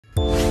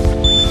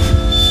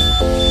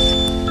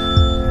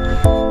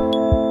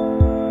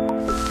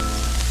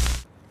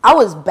I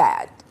was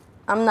bad.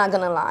 I'm not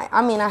gonna lie.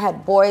 I mean, I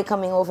had boy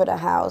coming over the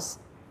house.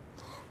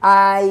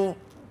 I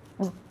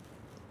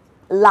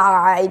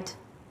lied,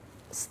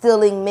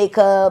 stealing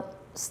makeup,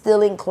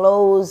 stealing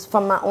clothes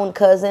from my own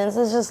cousins.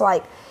 It's just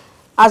like,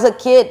 as a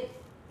kid,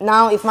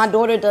 now if my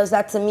daughter does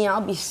that to me,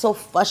 I'll be so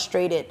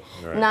frustrated.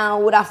 Right. Now,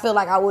 would I feel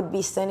like I would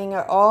be sending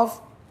her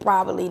off?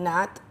 Probably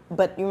not.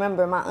 But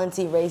remember, my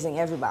auntie raising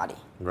everybody.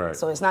 Right.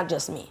 So it's not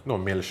just me. No,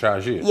 male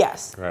chargé.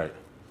 Yes. Right.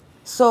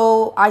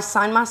 So I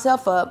signed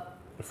myself up.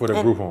 For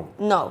the group home?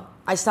 No.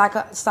 I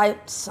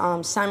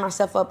signed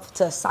myself up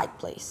to a psych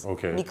place.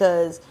 Okay.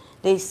 Because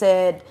they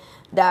said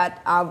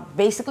that I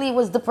basically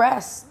was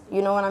depressed.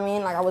 You know what I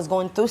mean? Like I was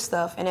going through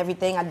stuff and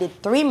everything. I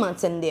did 3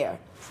 months in there.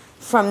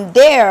 From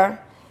there,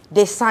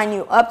 they sign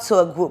you up to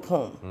a group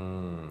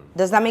home.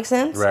 Does that make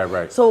sense? Right,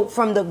 right. So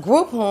from the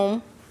group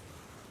home,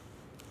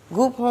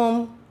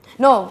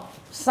 no,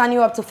 sign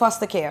you up to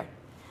foster care,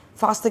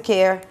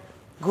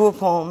 group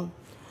home,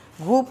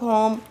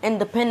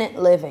 independent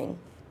living,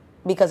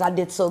 because I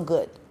did so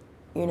good,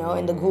 you know,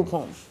 in the group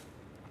home.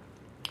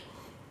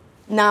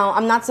 Now,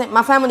 I'm not saying,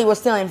 my family was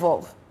still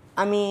involved.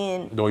 I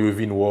mean... No, you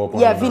Vinwam?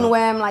 Yeah,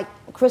 Vinwam, like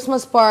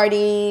Christmas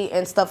party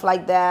and stuff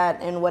like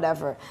that and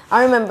whatever.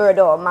 I remember,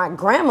 though, my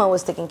grandma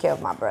was taking care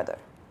of my brother.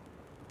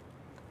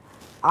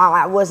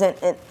 I wasn't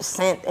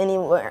sent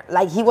anywhere,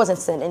 like he wasn't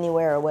sent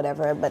anywhere or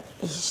whatever, but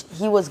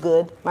he was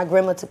good. My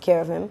grandma took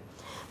care of him.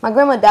 My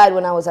grandma died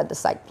when I was at the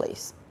psych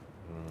place.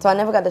 So I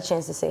never got the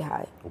chance to say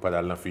hi.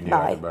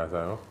 Bye.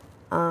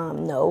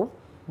 No,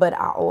 but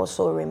I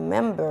also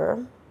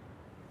remember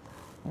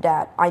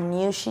that I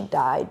knew she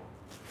died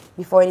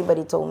before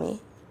anybody told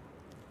me.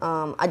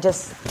 I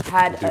just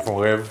had... It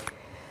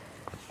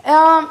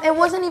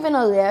wasn't even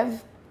a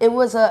rev. It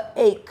was a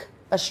ache.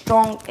 A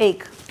strong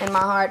ache in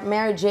my heart.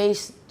 Mary J.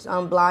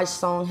 Blige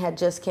song had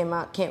just came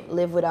out, Can't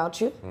Live Without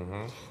You.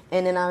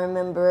 And then I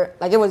remember,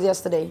 like it was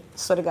yesterday,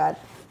 swear to God.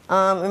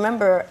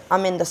 Remember,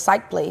 I'm in the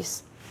psych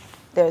place.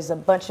 There's a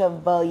bunch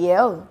of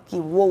yell. Whoa,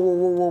 whoa,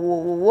 whoa, whoa, whoa,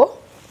 whoa, whoa.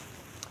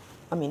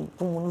 I mean,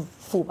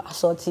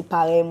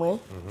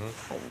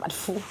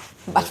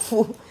 bad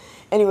fou.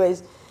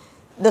 Anyways,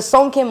 the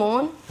song came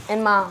on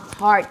and my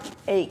heart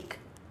ached.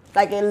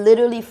 Like it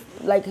literally,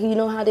 like you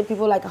know how the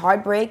people like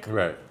heartbreak?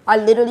 Right. I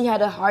literally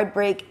had a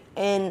heartbreak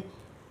and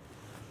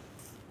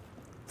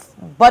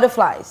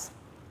butterflies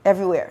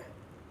everywhere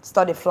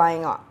started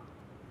flying up.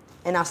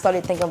 And I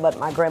started thinking about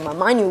my grandma.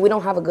 Mind you, we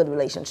don't have a good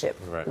relationship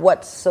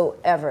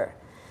whatsoever.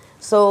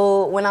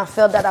 So when I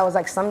felt that, I was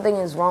like, something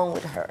is wrong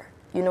with her.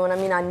 You know what I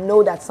mean? I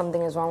know that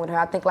something is wrong with her.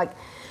 I think like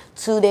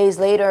 2 days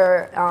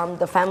later,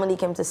 the family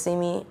came to see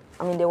me.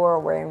 I mean, they were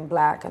wearing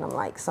black, and I'm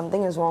like,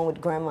 something is wrong with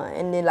grandma.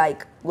 And they're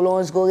like,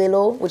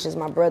 which is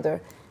my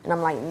brother. And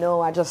I'm like, no,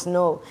 I just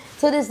know.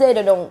 To this day,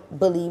 they don't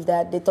believe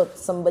that. They thought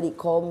somebody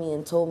called me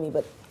and told me,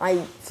 but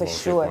I, for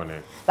sure.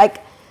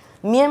 Like,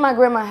 me and my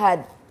grandma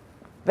had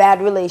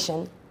bad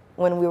relation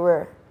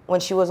when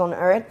she was on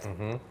earth,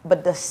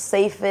 but the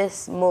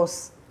safest,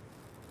 most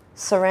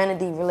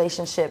serenity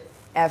relationship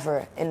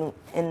ever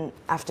in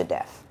after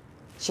death.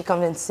 She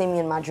comes and see me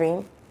in my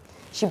dream.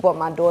 She brought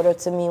my daughter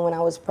to me when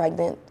I was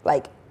pregnant,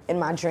 like in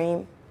my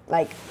dream.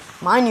 Like,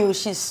 mind you,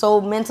 she's so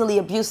mentally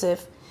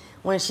abusive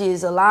when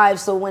she's alive.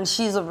 So when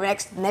she's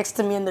next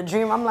to me in the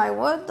dream, I'm like,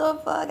 what the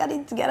fuck? I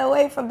need to get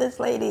away from this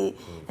lady.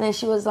 And then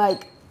she was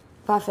like,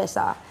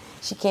 Professor.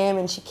 She came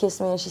and she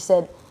kissed me and she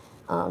said,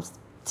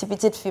 ti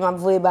petite fille m'a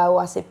voye ba ou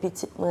assez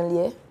petite man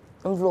lié.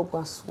 On vle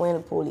prendre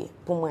soin pour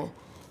moi.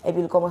 Et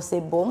puis il commence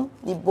boom,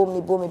 et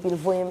puis il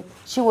voye.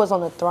 She was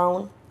on a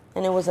throne.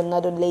 And there was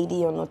another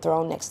lady on the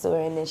throne next to her,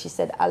 and then she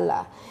said,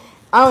 Allah.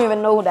 I don't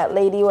even know who that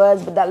lady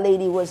was, but that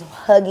lady was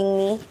hugging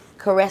me,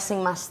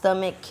 caressing my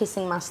stomach,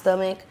 kissing my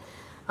stomach.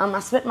 I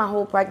spent my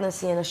whole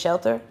pregnancy in a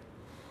shelter,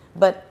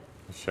 but...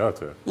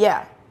 Shelter?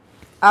 Yeah.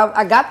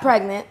 I got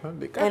pregnant.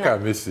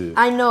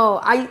 I know.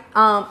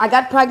 I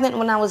got pregnant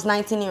when I was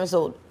 19 years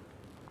old.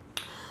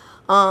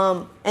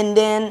 And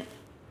then...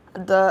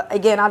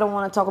 Again, I don't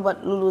want to talk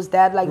about Lulu's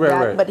dad like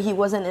that, but he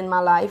wasn't in my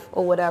life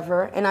or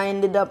whatever. And I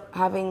ended up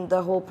having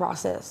the whole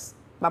process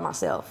by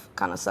myself,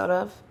 kind of, sort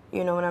of.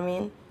 You know what I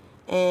mean?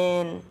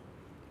 And...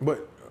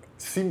 But,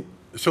 see,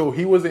 so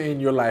he wasn't in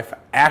your life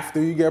after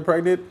you get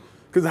pregnant?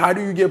 Because how do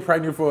you get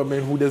pregnant for a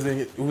man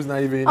who's not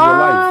even in your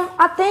life?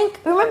 I think,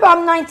 remember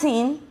I'm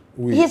 19.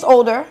 Oui. He's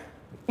older.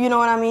 You know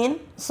what I mean?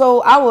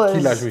 So I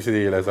was...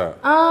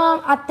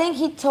 I think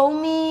he told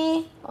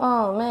me...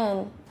 Oh,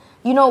 man...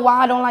 You know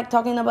why I don't like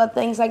talking about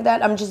things like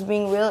that? I'm just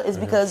being real. It's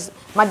because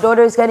my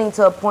daughter is getting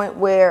to a point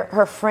where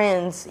her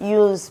friends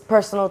use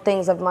personal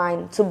things of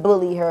mine to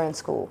bully her in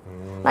school.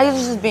 Like,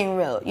 it's just being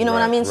real. You know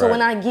what I mean? So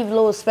when I give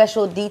little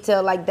special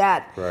detail like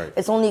that,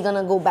 it's only going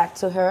to go back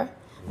to her.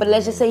 But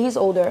let's just say he's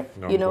older.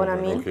 You know what I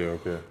mean?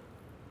 Okay.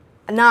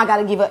 Now I got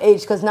to give her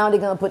age because now they're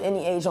going to put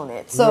any age on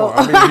it. So no,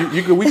 I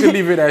mean, we can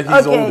leave it as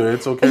he's older.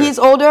 It's okay. He's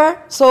older.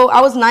 So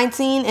I was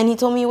 19 and he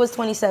told me he was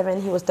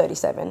 27. He was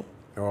 37.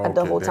 At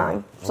the whole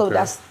time. So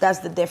that's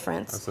the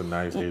difference. That's a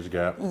nice age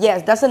gap.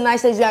 Yes, that's a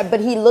nice age gap, but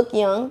he looked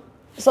young.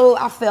 So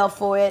I fell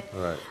for it.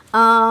 Right.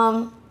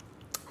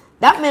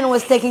 That man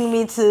was taking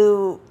me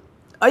to.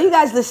 Are you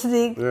guys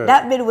listening? Yeah.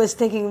 That man was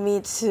taking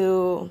me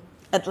to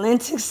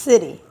Atlantic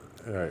City.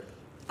 Right.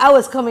 I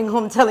was coming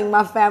home telling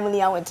my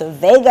family I went to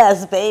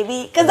Vegas,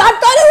 baby, because I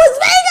thought it was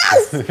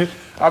Vegas.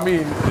 I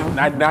mean,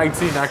 at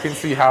 19, I can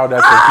see how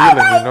that's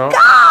appealing, you know? God,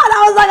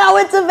 I was like, I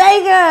went to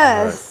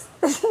Vegas.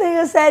 Right. This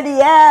nigga said,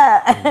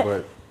 yeah.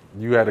 But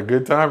you had a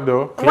good time,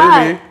 though,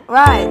 clearly.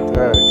 Right.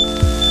 Right.